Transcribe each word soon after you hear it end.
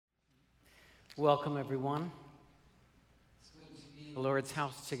Welcome, everyone. It's good to be in the Lord's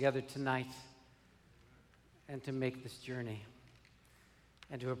house together tonight and to make this journey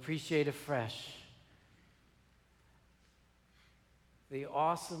and to appreciate afresh the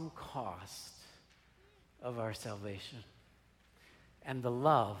awesome cost of our salvation and the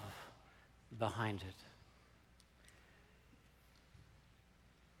love behind it.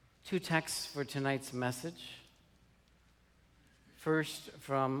 Two texts for tonight's message. First,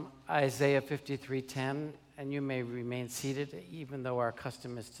 from Isaiah 53:10, and you may remain seated, even though our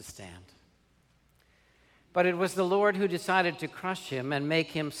custom is to stand. But it was the Lord who decided to crush him and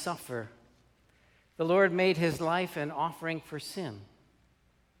make him suffer. The Lord made his life an offering for sin.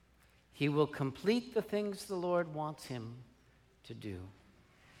 He will complete the things the Lord wants him to do.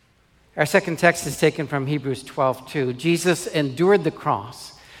 Our second text is taken from Hebrews 12:2. Jesus endured the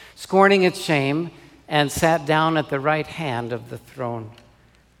cross, scorning its shame, and sat down at the right hand of the throne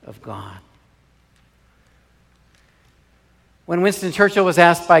of God. When Winston Churchill was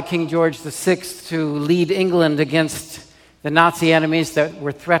asked by King George VI to lead England against the Nazi enemies that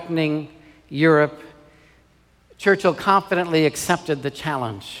were threatening Europe, Churchill confidently accepted the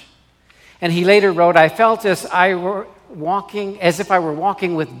challenge. And he later wrote, "I felt as if I were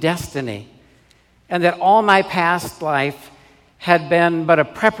walking with destiny, and that all my past life had been but a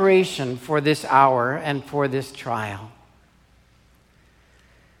preparation for this hour and for this trial."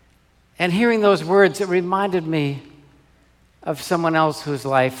 And hearing those words, it reminded me of someone else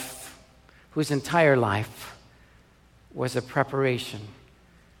whose entire life was a preparation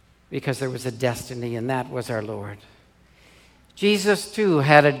because there was a destiny, and that was our Lord. Jesus, too,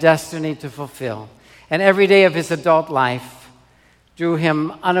 had a destiny to fulfill, and every day of his adult life drew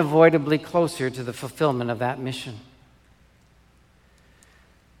him unavoidably closer to the fulfillment of that mission.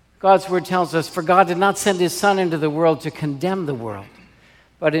 God's word tells us, "For God did not send his Son into the world to condemn the world,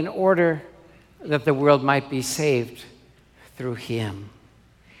 but in order that the world might be saved through him."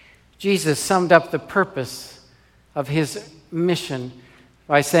 Jesus summed up the purpose of his mission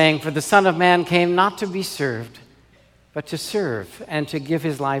by saying, "For the Son of Man came not to be served, but to serve and to give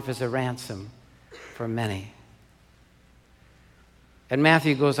his life as a ransom for many." And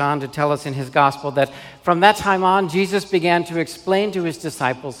Matthew goes on to tell us in his gospel that from that time on, Jesus began to explain to his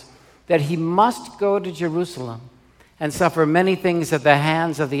disciples that he must go to Jerusalem and suffer many things at the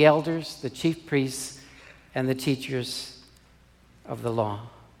hands of the elders, the chief priests, and the teachers of the law,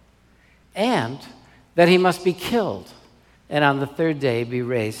 and that he must be killed and on the third day be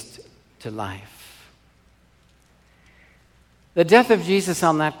raised to life. The death of Jesus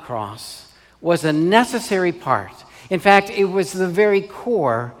on that cross was a necessary part. In fact, it was the very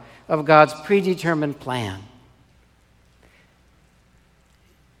core of God's predetermined plan.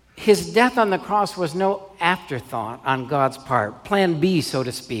 His death on the cross was no afterthought on God's part, plan B, so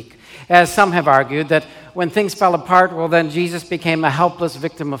to speak. As some have argued, that when things fell apart, well, then Jesus became a helpless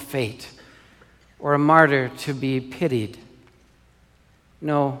victim of fate or a martyr to be pitied.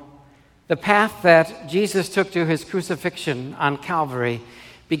 No, the path that Jesus took to his crucifixion on Calvary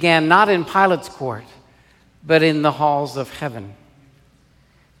began not in Pilate's court, but in the halls of heaven.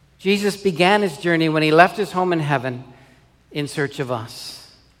 Jesus began his journey when he left his home in heaven in search of us.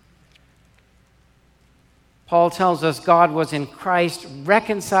 Paul tells us God was in Christ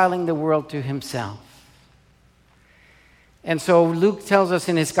reconciling the world to himself. And so Luke tells us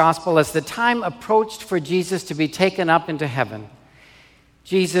in his gospel, as the time approached for Jesus to be taken up into heaven,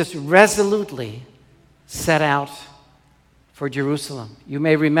 Jesus resolutely set out for Jerusalem. You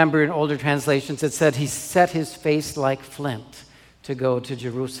may remember in older translations it said he set his face like flint to go to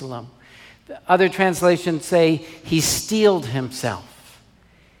Jerusalem. The other translations say he steeled himself.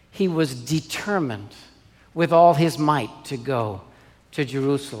 He was determined with all his might to go to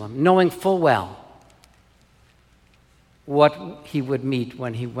Jerusalem, knowing full well what he would meet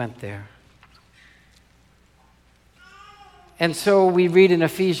when he went there. And so we read in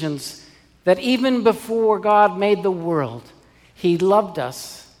Ephesians that even before God made the world, he loved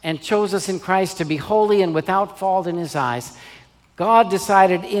us and chose us in Christ to be holy and without fault in his eyes. God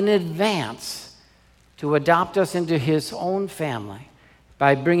decided in advance to adopt us into his own family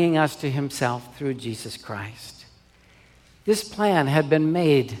by bringing us to himself through Jesus Christ. This plan had been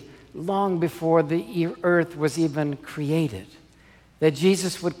made long before the earth was even created, that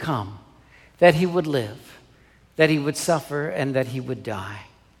Jesus would come, that he would live, that he would suffer, and that he would die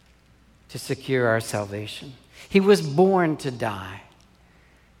to secure our salvation. He was born to die.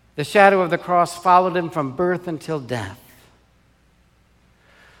 The shadow of the cross followed him from birth until death.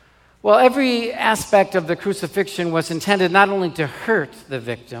 Well, every aspect of the crucifixion was intended not only to hurt the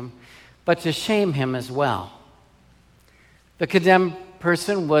victim, but to shame him as well. The condemned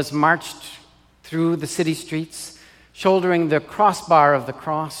person was marched through the city streets, shouldering the crossbar of the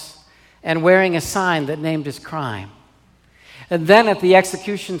cross and wearing a sign that named his crime. And then at the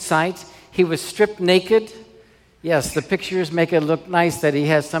execution site, he was stripped naked. Yes, the pictures make it look nice that he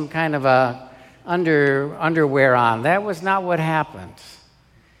has some kind of underwear on. That was not what happened.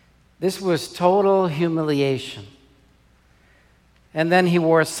 This was total humiliation. And then he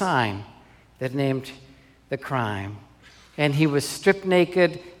wore a sign that named the crime. And he was stripped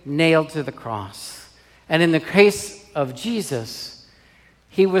naked, nailed to the cross. And in the case of Jesus,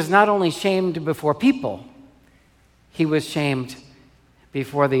 he was not only shamed before people, he was shamed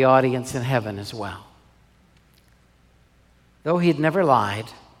before the audience in heaven as well. Though he had never lied,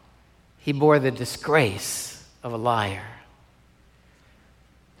 he bore the disgrace of a liar.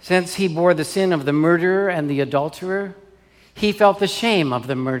 Since he bore the sin of the murderer and the adulterer, he felt the shame of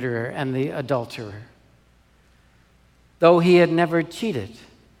the murderer and the adulterer. Though he had never cheated,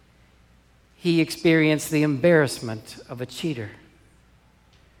 he experienced the embarrassment of a cheater.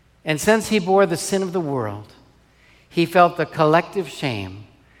 And since he bore the sin of the world, he felt the collective shame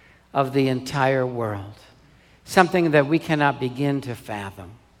of the entire world, something that we cannot begin to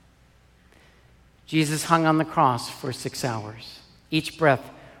fathom. Jesus hung on the cross for 6 hours, each breath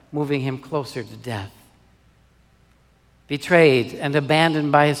moving him closer to death. Betrayed and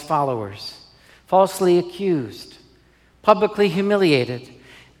abandoned by his followers, falsely accused, publicly humiliated,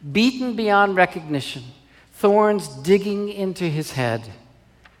 beaten beyond recognition, thorns digging into his head,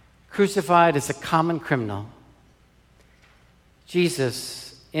 crucified as a common criminal.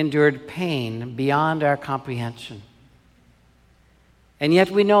 Jesus endured pain beyond our comprehension. And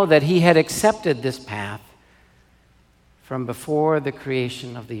yet we know that he had accepted this path from before the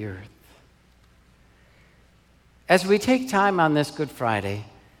creation of the earth. As we take time on this Good Friday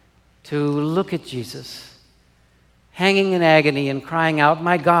to look at Jesus, hanging in agony and crying out,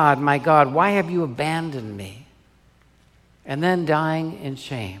 my God, why have you abandoned me?" And then dying in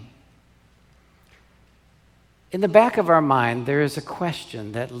shame. In the back of our mind, there is a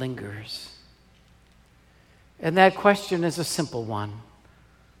question that lingers. And that question is a simple one.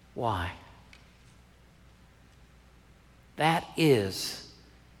 Why? That is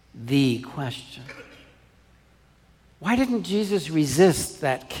the question. Why didn't Jesus resist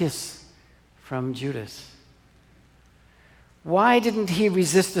that kiss from Judas? Why didn't he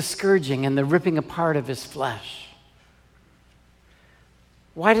resist the scourging and the ripping apart of his flesh?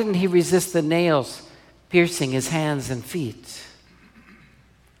 Why didn't he resist the nails piercing his hands and feet?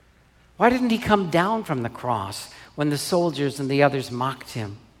 Why didn't he come down from the cross when the soldiers and the others mocked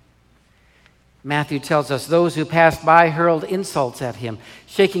him? Matthew tells us those who passed by hurled insults at him,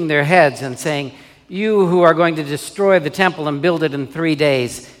 shaking their heads and saying, "You who are going to destroy the temple and build it in 3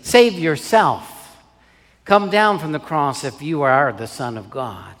 days, save yourself. Come down from the cross if you are the Son of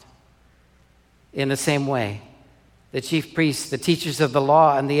God." In the same way, the chief priests, the teachers of the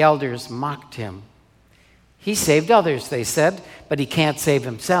law, and the elders mocked him. He saved others, they said, but he can't save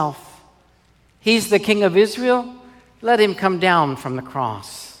himself. He's the King of Israel. Let him come down from the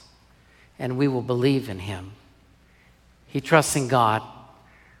cross, and we will believe in him. He trusts in God.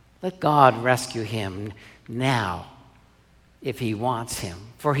 Let God rescue him now if he wants him.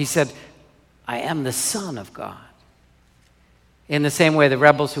 For he said, "I am the Son of God." In the same way, the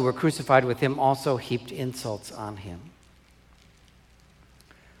rebels who were crucified with him also heaped insults on him.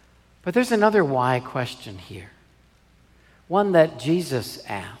 But there's another why question here, one that Jesus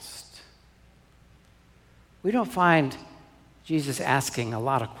asked. We don't find Jesus asking a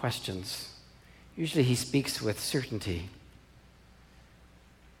lot of questions. Usually he speaks with certainty.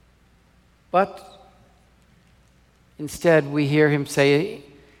 But instead we hear him say,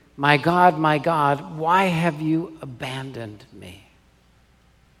 my God, why have you abandoned me?"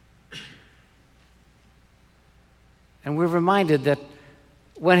 And we're reminded that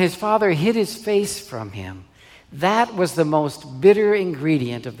when his father hid his face from him, that was the most bitter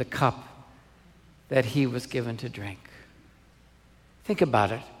ingredient of the cup that he was given to drink. Think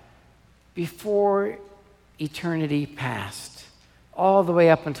about it. Before eternity passed, all the way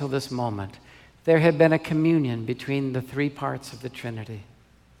up until this moment, there had been a communion between the three parts of the Trinity.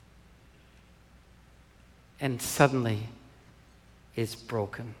 And suddenly, it's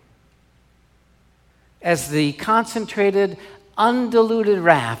broken. As the concentrated, undiluted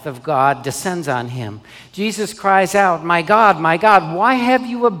wrath of God descends on him, Jesus cries out, my God, why have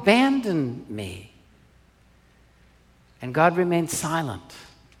you abandoned me?" And God remains silent.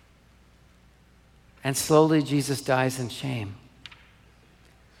 And slowly Jesus dies in shame.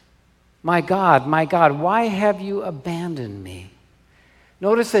 My God, why have you abandoned me?"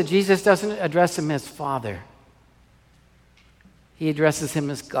 Notice that Jesus doesn't address him as Father. He addresses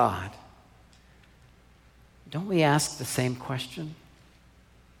him as God. don't we ask the same question?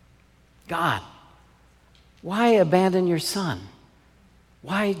 God, why abandon your Son?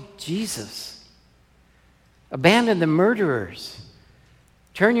 Why Jesus? Abandon the murderers.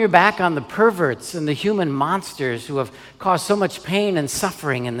 Turn your back on the perverts and the human monsters who have caused so much pain and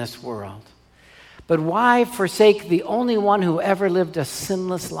suffering in this world. But why forsake the only one who ever lived a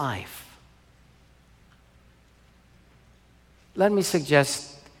sinless life? Let me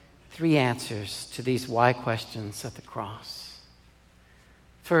suggest 3 answers to these why questions at the cross.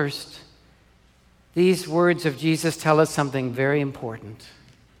 First, these words of Jesus tell us something very important,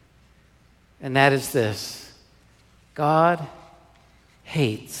 and that is this: God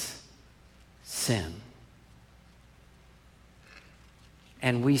hates sin.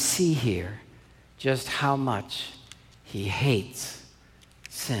 And we see here just how much he hates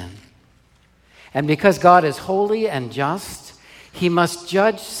sin. And because God is holy and just, he must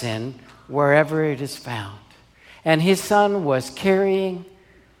judge sin wherever it is found. And his Son was carrying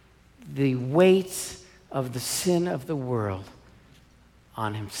the weight of the sin of the world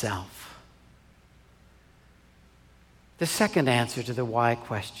on himself. The second answer to the why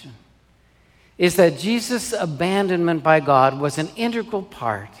question is that Jesus' abandonment by God was an integral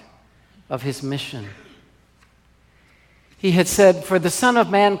part of his mission. He had said, "For the Son of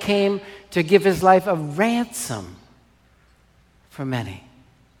Man came to give his life a ransom for many."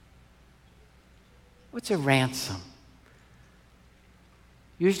 What's a ransom?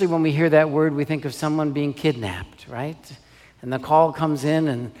 Usually when we hear that word, we think of someone being kidnapped, right? And the call comes in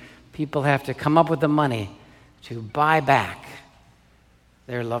and people have to come up with the money to buy back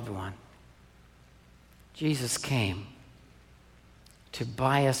their loved one. Jesus came to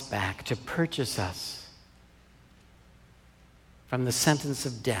buy us back, to purchase us from the sentence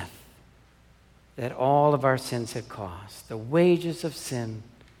of death that all of our sins had caused. The wages of sin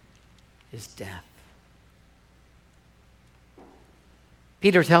is death.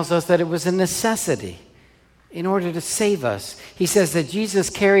 Peter tells us that it was a necessity in order to save us. He says that Jesus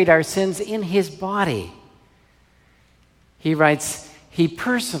carried our sins in his body. He writes, he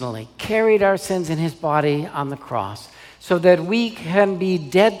personally carried our sins in his body on the cross so that we can be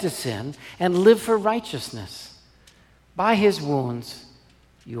dead to sin and live for righteousness. By his wounds,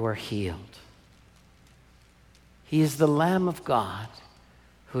 you are healed. He is the Lamb of God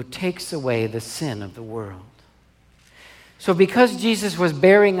who takes away the sin of the world. So because Jesus was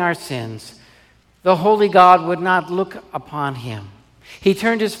bearing our sins, the holy God would not look upon him. He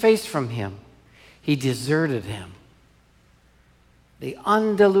turned his face from him. He deserted him. The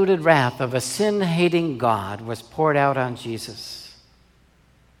undiluted wrath of a sin-hating God was poured out on Jesus,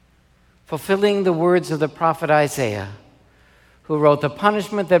 fulfilling the words of the prophet Isaiah, who wrote, "The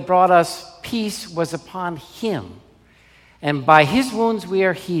punishment that brought us peace was upon him, and by his wounds we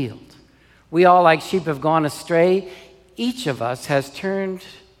are healed. We all like sheep have gone astray. Each of us has turned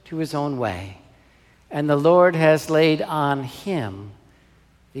to his own way, and the Lord has laid on him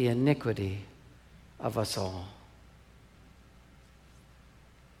the iniquity of us all."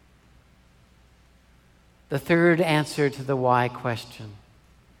 The third answer to the why question.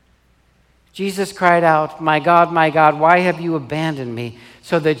 Jesus cried out, my God, why have you abandoned me?"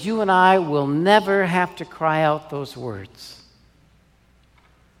 so that you and I will never have to cry out those words.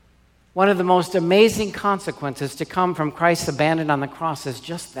 One of the most amazing consequences to come from Christ's abandon on the cross is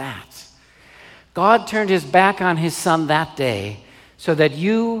just that. God turned his back on his Son that day so that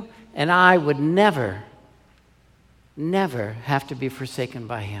you and I would never have to be forsaken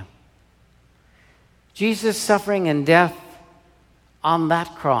by him. Jesus' suffering and death on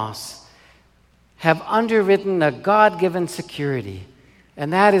that cross have underwritten a God-given security,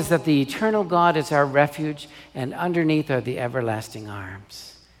 and that is that the eternal God is our refuge, and underneath are the everlasting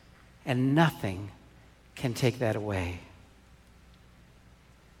arms. And nothing can take that away.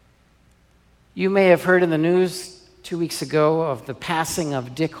 You may have heard in the news 2 weeks ago of the passing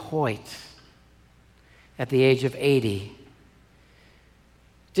of Dick Hoyt at the age of 80.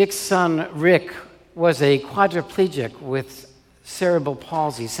 Dick's son, Rick, was a quadriplegic with cerebral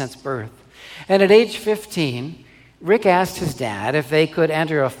palsy since birth. And at age 15, Rick asked his dad if they could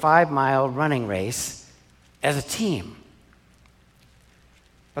enter a 5-mile running race as a team.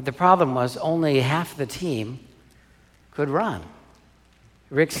 But the problem was only half the team could run.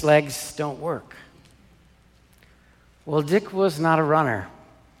 Rick's legs don't work. Well, Dick was not a runner,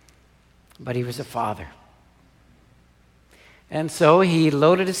 but he was a father. And so he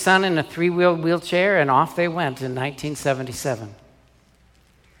loaded his son in a 3-wheeled wheelchair, and off they went in 1977.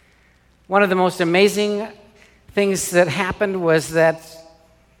 One of the most amazing things that happened was that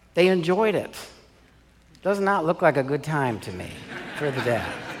they enjoyed it. Does not look like a good time to me for the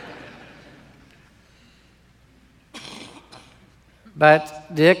dad.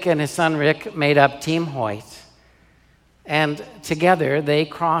 But Dick and his son Rick made up Team Hoyt. And together they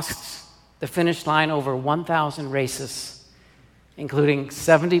crossed the finish line over 1,000 races, including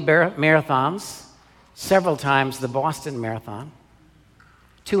 70 marathons, several times the Boston Marathon,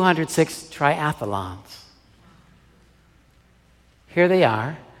 206 triathlons. Here they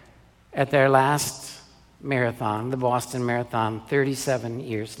are at their last marathon, the Boston Marathon, 37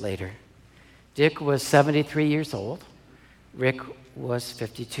 years later. Dick was 73 years old. Rick was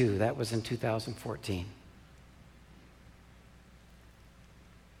 52. That was in 2014.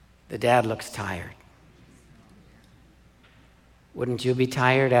 The dad looks tired. Wouldn't you be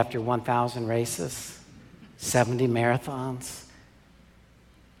tired after 1,000 races? 70 marathons?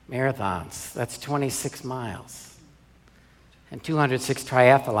 Marathons, that's 26 miles. And 206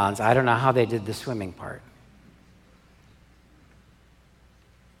 triathlons. I don't know how they did the swimming part.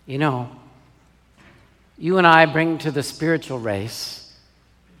 You know, you and I bring to the spiritual race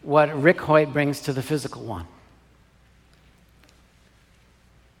what Rick Hoyt brings to the physical one.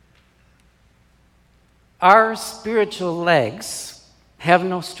 Our spiritual legs have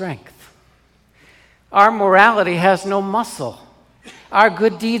no strength. Our morality has no muscle. Our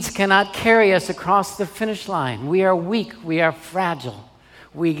good deeds cannot carry us across the finish line. We are weak. We are fragile.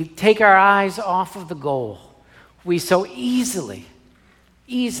 We take our eyes off of the goal. We so easily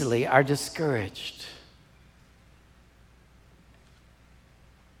are discouraged.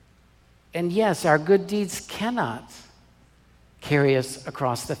 And yes, our good deeds cannot carry us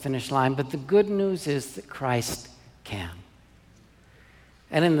across the finish line, but the good news is that Christ can.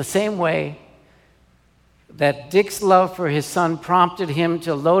 And in the same way that Dick's love for his son prompted him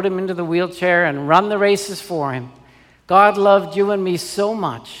to load him into the wheelchair and run the races for him, God loved you and me so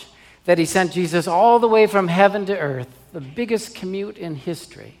much that he sent Jesus all the way from heaven to earth, the biggest commute in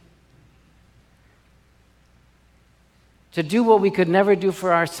history, to do what we could never do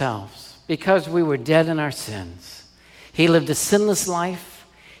for ourselves because we were dead in our sins. He lived a sinless life.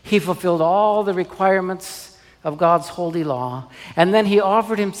 He fulfilled all the requirements of God's holy law. And then he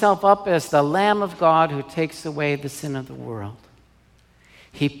offered himself up as the Lamb of God who takes away the sin of the world.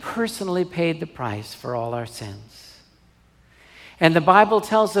 He personally paid the price for all our sins. And the Bible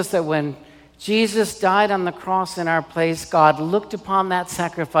tells us that when Jesus died on the cross in our place, God looked upon that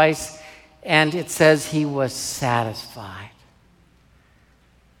sacrifice and it says he was satisfied.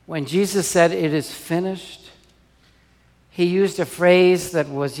 When Jesus said, "It is finished," he used a phrase that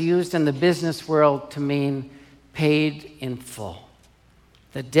was used in the business world to mean paid in full.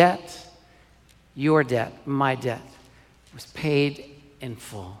 The debt, your debt, my debt, was paid in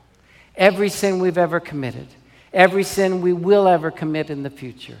full. Every sin we've ever committed, every sin we will ever commit in the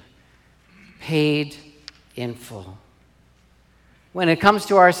future, paid in full. When it comes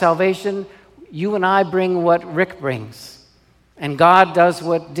to our salvation, you and I bring what Rick brings, and God does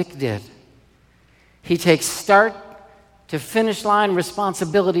what Dick did. He takes start to finish line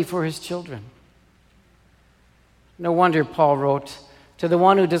responsibility for his children. No wonder Paul wrote, "To the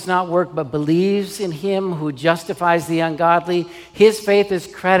one who does not work but believes in him who justifies the ungodly, his faith is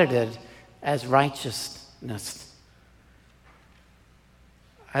credited as righteousness."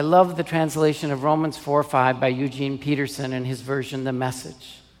 I love the translation of Romans 4:5 by Eugene Peterson in his version, The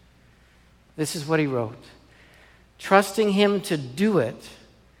Message. This is what he wrote: "Trusting him to do it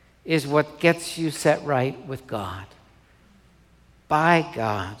is what gets you set right with God. By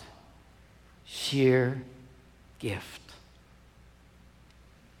God, sheer gift."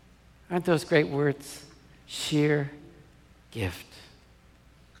 Aren't those great words? Sheer gift.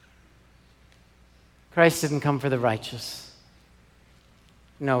 Christ didn't come for the righteous.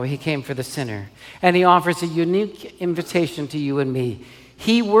 No, he came for the sinner. And he offers a unique invitation to you and me.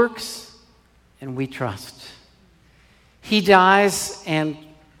 He works and we trust. He dies and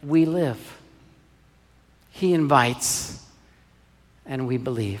we live. He invites and we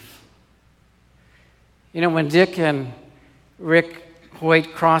believe. You know, when Dick and Rick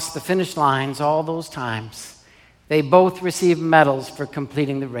Hoyt crossed the finish lines all those times, they both received medals for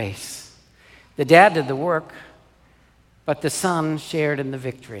completing the race. The dad did the work, but the son shared in the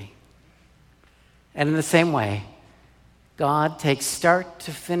victory. And in the same way, God takes start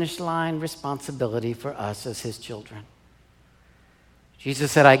to finish line responsibility for us as his children.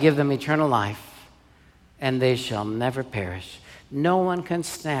 Jesus said, "I give them eternal life, and they shall never perish. No one can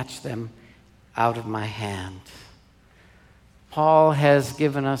snatch them out of my hand." Paul has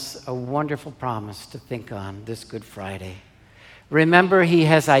given us a wonderful promise to think on this Good Friday. Remember, he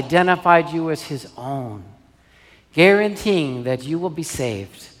has identified you as his own, guaranteeing that you will be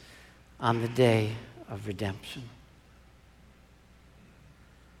saved on the day of redemption.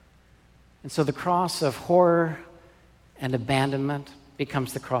 And so the cross of horror and abandonment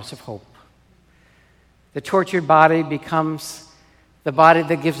becomes the cross of hope. The tortured body becomes the body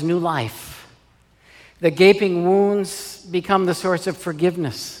that gives new life. The gaping wounds become the source of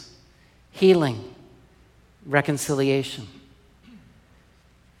forgiveness, healing, reconciliation.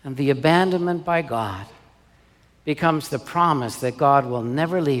 And the abandonment by God becomes the promise that God will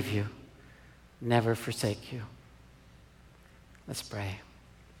never leave you, never forsake you. Let's pray.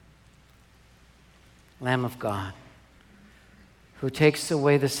 Lamb of God, who takes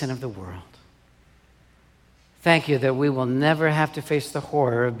away the sin of the world, thank you that we will never have to face the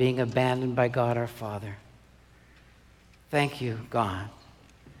horror of being abandoned by God our Father. Thank you, God,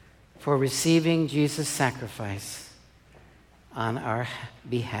 for receiving Jesus' sacrifice on our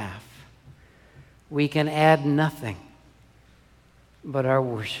behalf. We can add nothing but our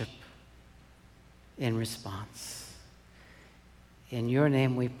worship in response. In your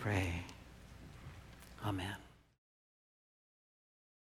name we pray. Amen.